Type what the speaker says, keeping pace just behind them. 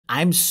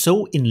I'm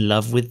so in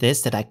love with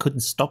this that I couldn't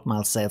stop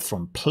myself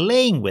from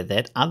playing with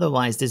it.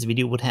 Otherwise, this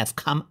video would have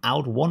come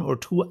out 1 or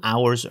 2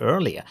 hours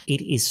earlier.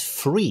 It is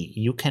free.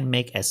 You can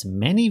make as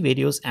many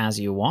videos as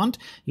you want.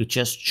 You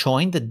just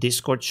join the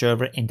Discord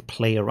server and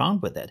play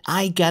around with it.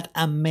 I got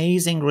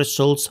amazing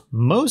results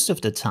most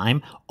of the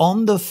time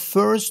on the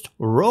first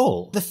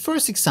roll. The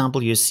first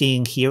example you're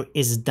seeing here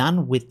is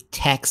done with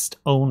text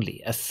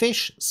only. A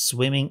fish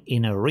swimming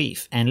in a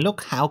reef. And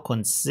look how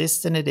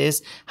consistent it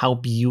is, how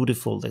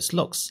beautiful this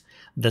looks.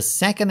 The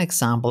second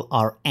example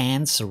are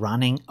ants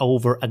running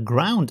over a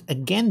ground.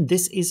 Again,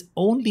 this is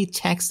only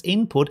text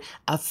input,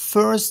 a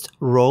first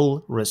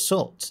roll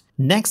result.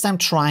 Next, I'm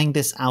trying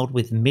this out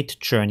with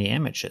mid-journey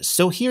images.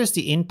 So here's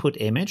the input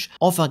image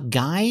of a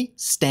guy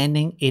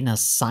standing in a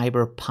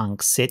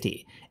cyberpunk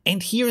city.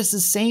 And here is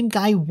the same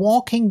guy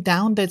walking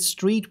down that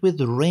street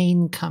with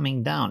rain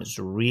coming down. It's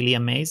really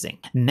amazing.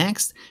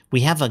 Next,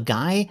 we have a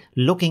guy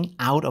looking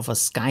out of a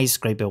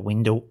skyscraper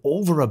window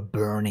over a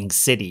burning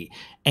city.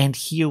 And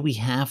here we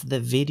have the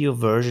video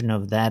version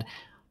of that.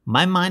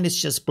 My mind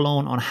is just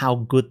blown on how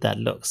good that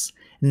looks.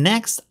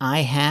 Next,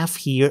 I have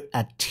here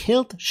a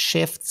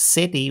tilt-shift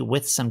city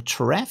with some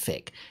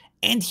traffic.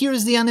 And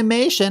here's the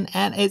animation,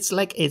 and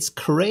it's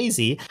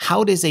crazy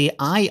how this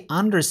AI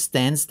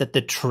understands that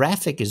the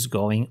traffic is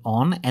going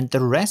on and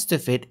the rest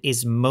of it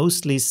is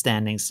mostly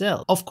standing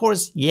still. Of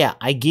course, yeah,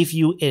 I give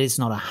you it is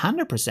not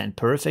 100%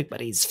 perfect,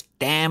 but it's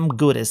damn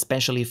good,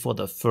 especially for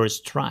the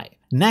first try.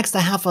 Next,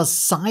 I have a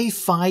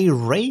sci-fi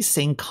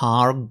racing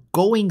car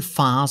going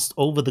fast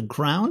over the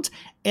ground,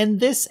 and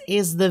this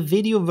is the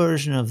video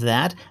version of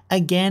that.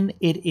 Again,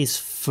 it is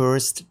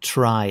first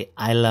try.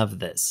 I love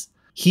this.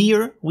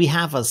 Here we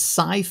have a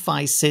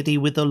sci-fi city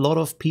with a lot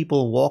of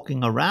people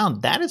walking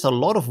around. That is a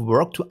lot of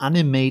work to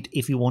animate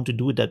if you want to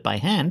do that by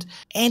hand.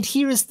 And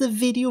here is the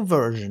video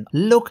version.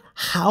 Look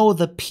how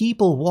the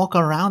people walk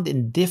around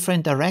in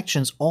different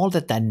directions. All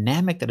the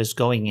dynamic that is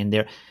going in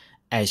there.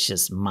 It's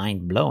just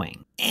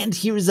mind-blowing. And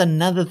here is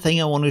another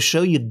thing I want to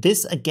show you.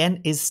 This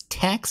again is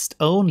text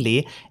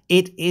only.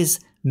 It is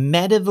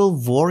medieval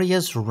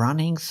warriors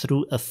running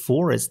through a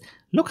forest.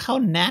 Look how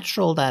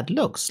natural that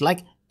looks.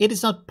 Like, it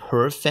is not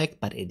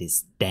perfect, but it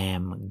is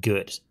damn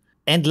good.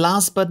 And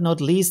last but not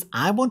least,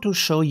 I want to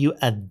show you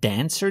a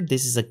dancer.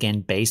 This is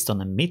again based on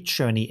a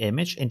mid-journey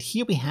image. And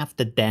here we have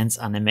the dance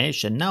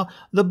animation. Now,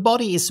 the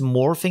body is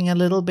morphing a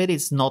little bit.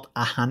 It's not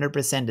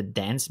 100% a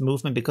dance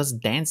movement because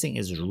dancing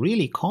is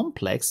really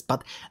complex,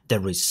 but the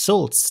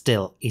result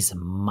still is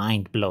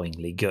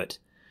mind-blowingly good.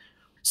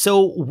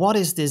 So what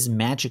is this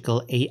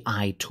magical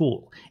AI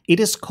tool? It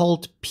is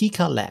called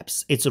Pika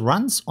Labs. It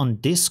runs on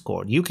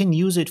Discord. You can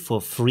use it for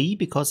free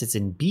because it's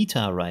in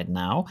beta right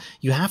now.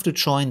 You have to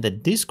join the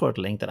Discord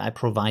link that I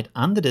provide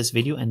under this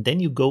video, and then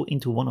you go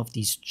into one of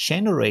these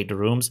generate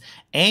rooms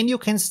and you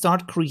can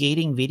start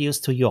creating videos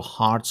to your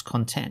heart's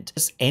content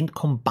and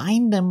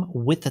combine them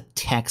with a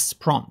text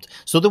prompt.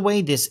 So the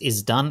way this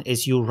is done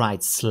is you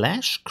write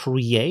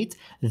 /create,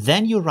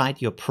 then you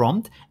write your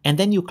prompt, and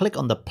then you click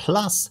on the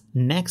plus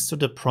next to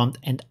the prompt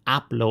and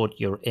upload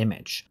your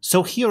image.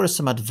 So here is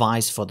some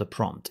advice for the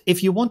prompt.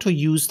 If you want to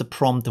use the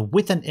prompt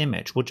with an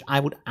image, which I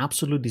would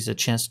absolutely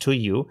suggest to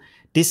you,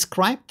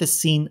 describe the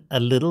scene a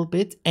little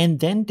bit and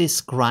then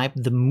describe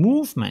the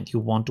movement you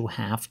want to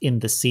have in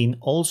the scene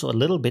also a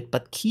little bit,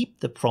 but keep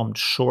the prompt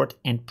short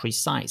and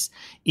precise.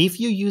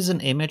 If you use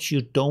an image,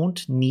 you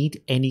don't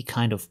need any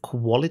kind of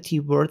quality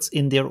words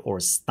in there or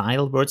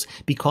style words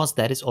because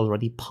that is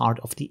already part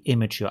of the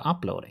image you're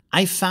uploading.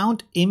 I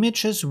found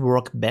images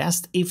work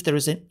best if there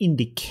is an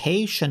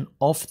indication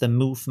of the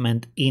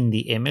movement in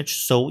the image,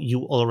 so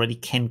you already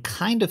can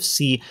kind of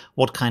see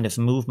what kind of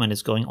movement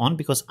is going on,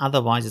 because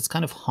otherwise it's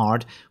kind of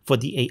hard for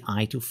the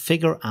AI to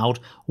figure out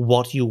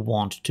what you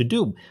want to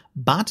do.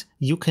 But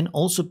you can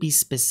also be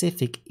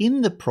specific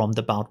in the prompt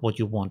about what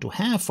you want to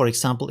have. For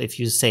example, if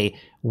you say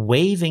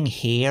waving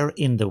hair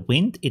in the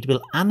wind, it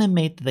will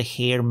animate the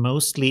hair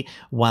mostly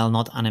while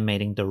not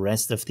animating the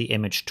rest of the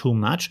image too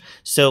much.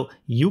 So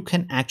you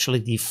can actually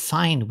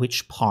define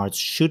which parts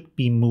should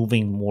be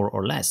moving more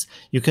or less.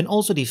 You can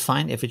also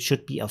define if it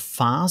should be a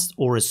fast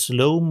or a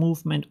slow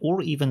movement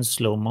or even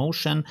slow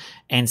motion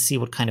and see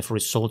what kind of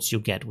results you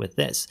get with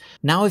this.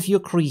 Now, if you're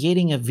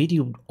creating a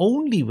video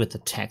only with a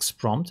text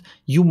prompt,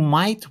 you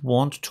might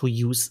want to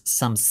use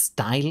some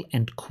style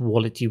and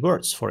quality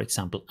words. For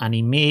example,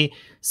 anime,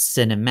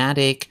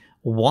 cinematic.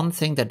 One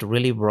thing that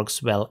really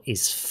works well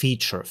is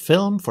feature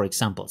film, for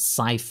example,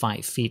 sci-fi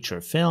feature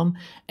film.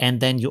 And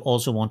then you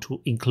also want to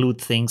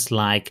include things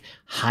like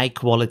high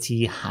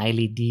quality,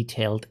 highly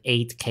detailed,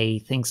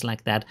 8K, things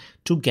like that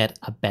to get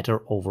a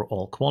better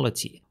overall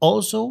quality.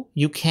 Also,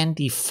 you can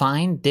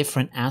define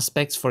different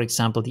aspects, for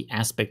example, the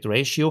aspect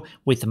ratio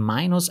with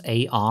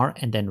 -AR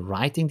and then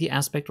writing the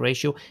aspect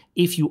ratio.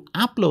 If you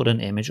upload an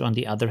image, on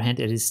the other hand,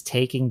 it is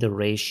taking the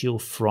ratio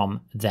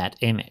from that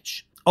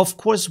image. Of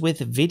course, with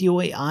video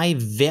AI,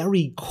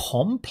 very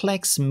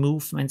complex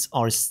movements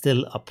are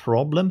still a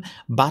problem.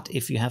 But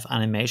if you have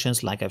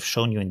animations like I've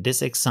shown you in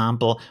this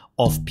example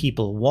of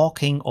people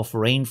walking, of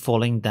rain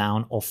falling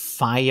down, of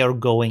fire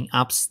going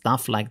up,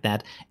 stuff like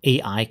that,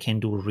 AI can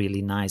do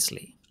really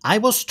nicely. I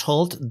was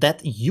told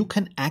that you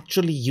can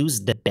actually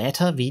use the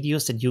beta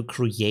videos that you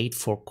create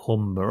for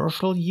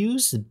commercial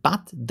use,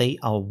 but they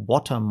are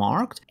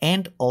watermarked.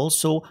 And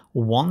also,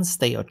 once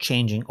they are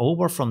changing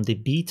over from the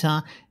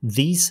beta,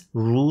 these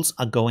rules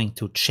are going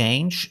to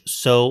change.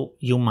 So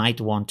you might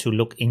want to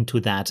look into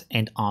that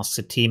and ask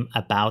the team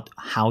about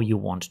how you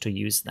want to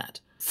use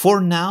that.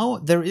 For now,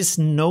 there is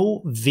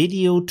no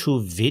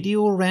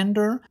video-to-video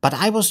render, but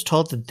I was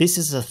told that this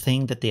is a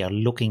thing that they are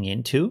looking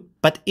into.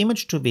 But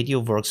image-to-video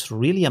works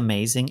really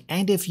amazing,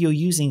 and if you're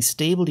using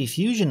Stable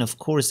Diffusion, of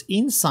course,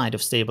 inside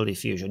of Stable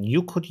Diffusion,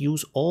 you could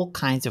use all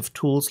kinds of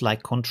tools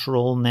like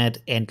ControlNet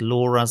and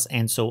LoRa's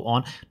and so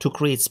on to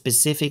create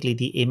specifically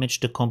the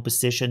image, the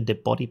composition, the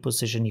body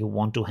position you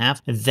want to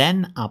have,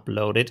 then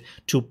upload it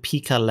to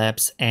Pika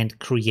Labs and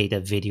create a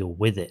video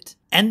with it.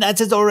 And that's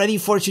it already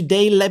for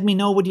today. Let me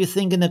know what you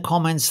think in the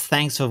comments.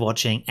 Thanks for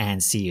watching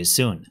and see you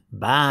soon.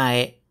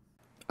 Bye.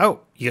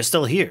 Oh, you're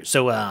still here.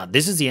 So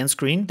this is the end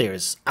screen.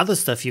 There's other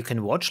stuff you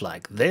can watch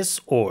like this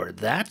or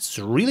that. It's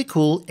really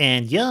cool.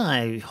 And yeah,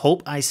 I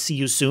hope I see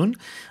you soon.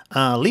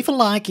 Leave a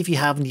like if you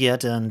haven't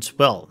yet. And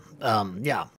well, yeah,